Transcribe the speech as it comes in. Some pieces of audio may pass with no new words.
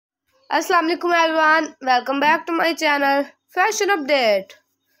Assalamualaikum everyone, welcome back to my channel Fashion Update.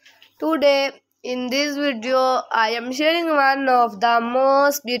 Today in this video I am sharing one of the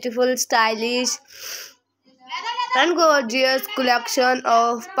most beautiful, stylish and gorgeous collection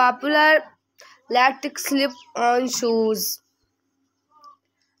of popular latex slip-on shoes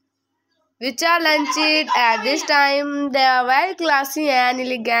which are launched at this time. They are very classy and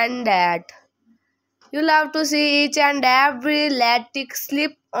elegant that you love to see each and every latex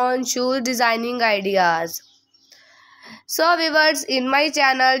slip-on shoe designing ideas. So viewers, in my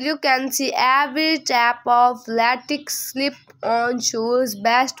channel you can see every type of latex slip-on shoes,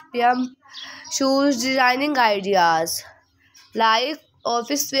 best PM shoes designing ideas like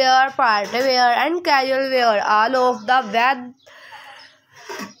office wear, party wear and casual wear, all of the web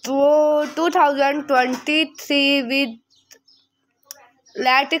 2023 with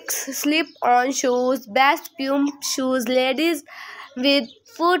latex slip-on shoes, best pump shoes, ladies with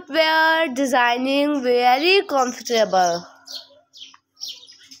footwear designing very comfortable.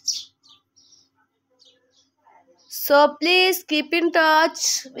 So please keep in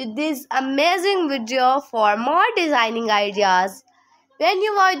touch with this amazing video for more designing ideas. When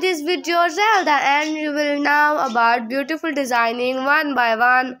you watch this video till the end, you will know about beautiful designing one by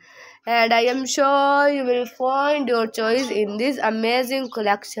one, and I am sure you will find your choice in this amazing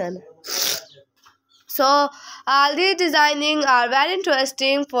collection. So all these designing are very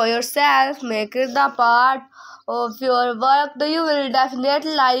interesting for yourself. Make it the part of your work. You will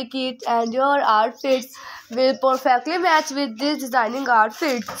definitely like it, and your outfits will perfectly match with these designing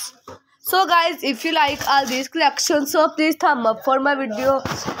outfits. So guys, if you like all these collections, so please thumb up for my video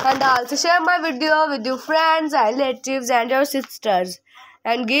and also share my video with your friends and relatives and your sisters,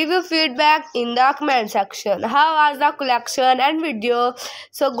 and give your feedback in the comment section. How was the collection and video?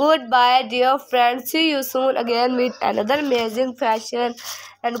 So goodbye dear friends, see you soon again with another amazing fashion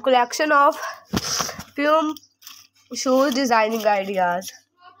and collection of pump shoes designing ideas.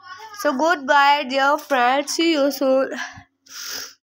 So goodbye dear friends, see you soon.